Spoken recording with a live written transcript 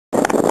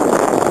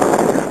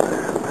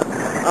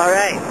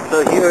Alright,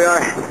 so here we are.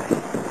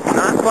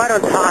 Not quite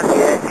on top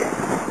yet.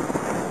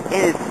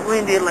 And it's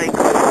windy like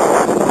crazy.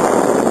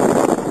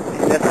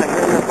 That's not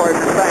hurting the part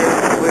of the side.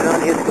 We're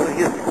on his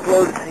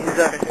clothes, his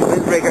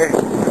windbreaker.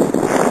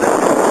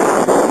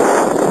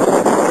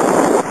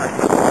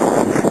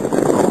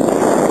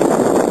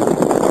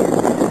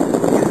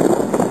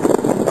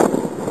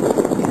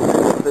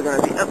 We're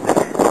gonna be up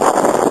there.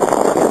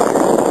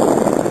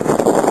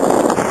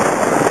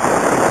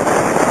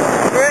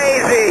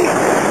 Crazy!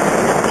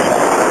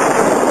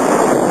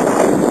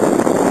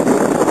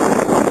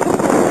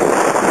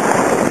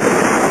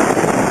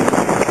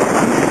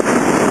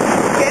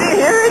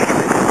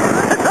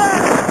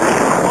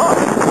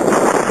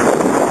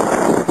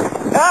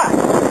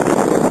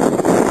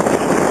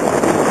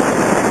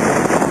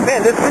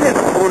 Man, this thing is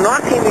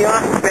knocking me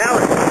off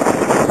balance.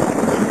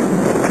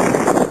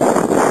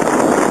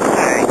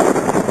 Alright.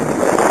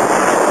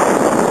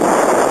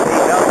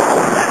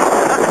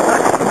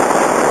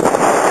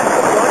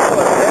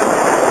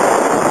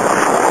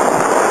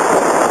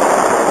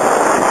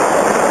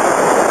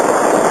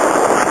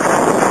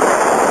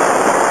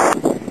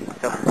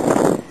 So,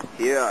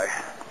 here we are,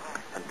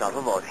 on top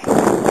of Baldy.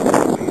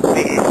 We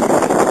made it.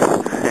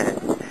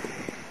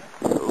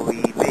 We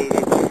made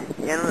it.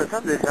 And on the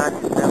top there's not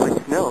that much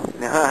snow.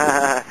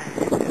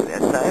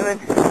 That's Simon.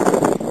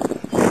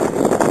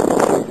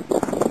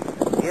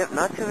 Yep,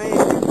 not too many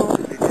people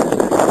because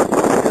there's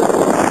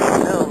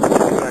snow.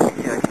 I can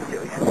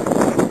show you.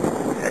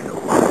 There's a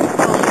lot of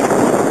snow.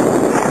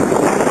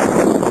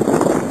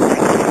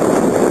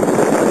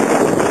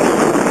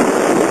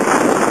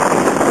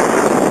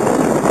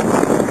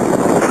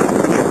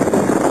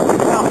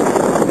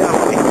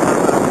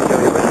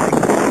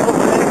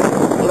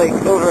 Like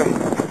over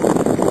there.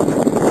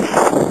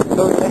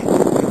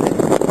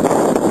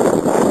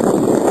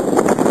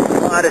 A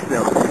lot of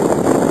snow.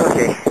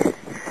 Okay.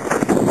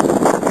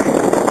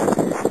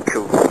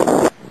 Cool.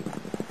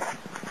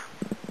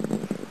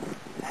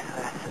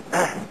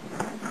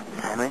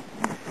 Simon,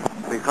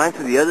 we climbed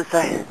to the other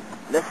side,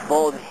 West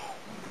Baldy,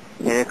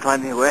 and then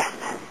climbing West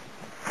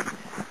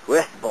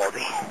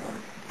Baldy.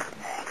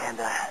 And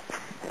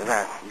we're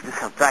gonna do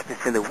some practice,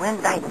 and the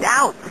wind died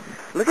down.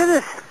 Look at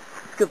this.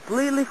 It's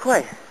completely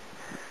quiet.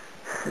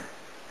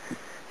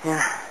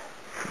 Yeah.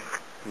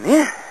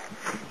 Man.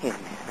 Here's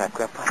my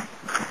grandpa.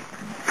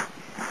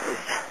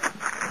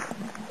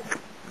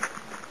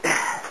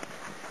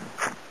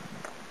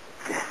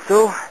 It's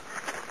so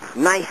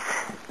nice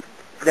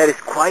that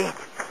it's quiet.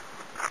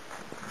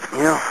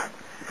 You know,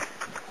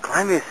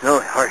 climbing is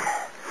really hard.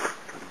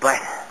 But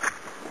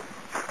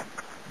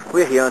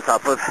we're here on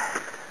top of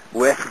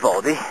West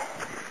Baldy.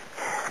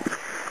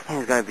 And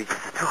it's going to be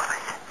just the two of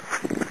us.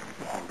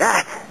 And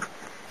that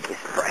is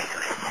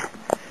priceless.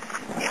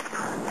 Yep.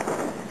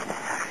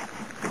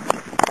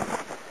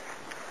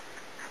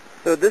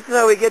 So this is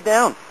how we get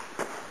down.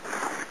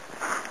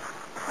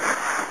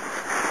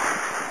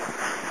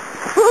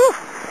 Woo!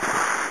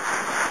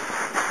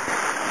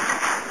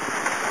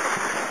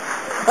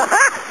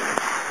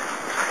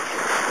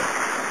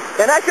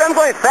 And actually I'm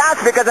going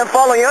fast because I'm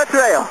following your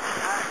trail.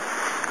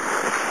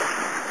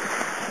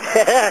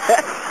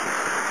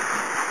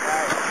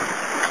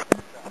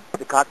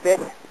 The cockpit?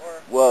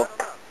 Whoa.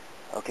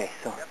 Okay,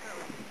 so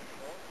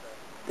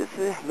this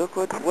is, look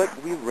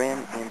what we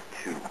ran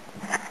into,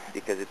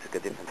 because it took a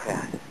different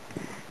path.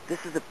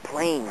 This is a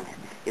plane.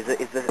 It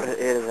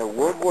is a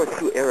World War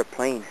II era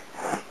plane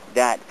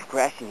that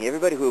crashed in here.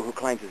 Everybody who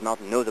climbs this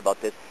mountain knows about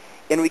this.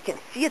 And we can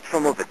see it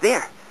from over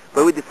there.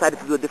 But we decided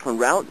to do a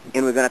different route,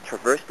 and we're going to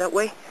traverse that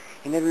way.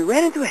 And then we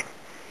ran into it.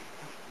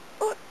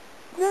 Oh,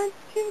 man,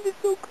 it's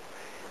so cool.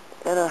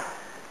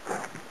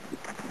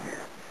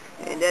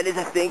 And that is,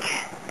 I think,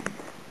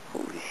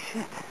 holy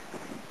shit.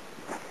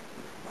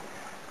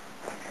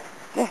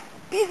 There,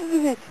 pieces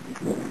of it.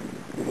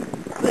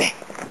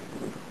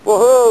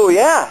 Whoa,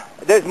 yeah.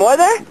 There's more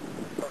there?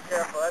 Oh,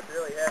 careful, that's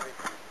really heavy.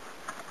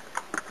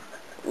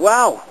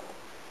 Wow.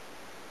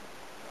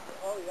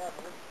 Oh, yeah.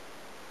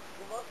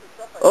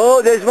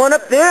 Oh, there's one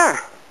up there.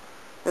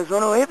 There's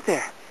one way up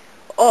there.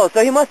 Oh,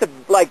 so he must have,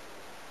 like,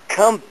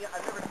 come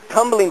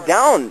tumbling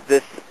down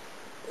this.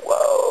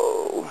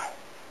 Whoa.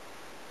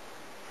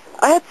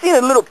 I had seen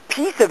a little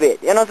piece of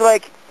it, and I was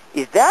like,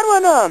 is that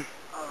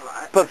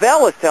what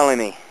Pavel was telling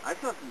me? I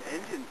saw some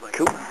engines like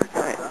cool. that.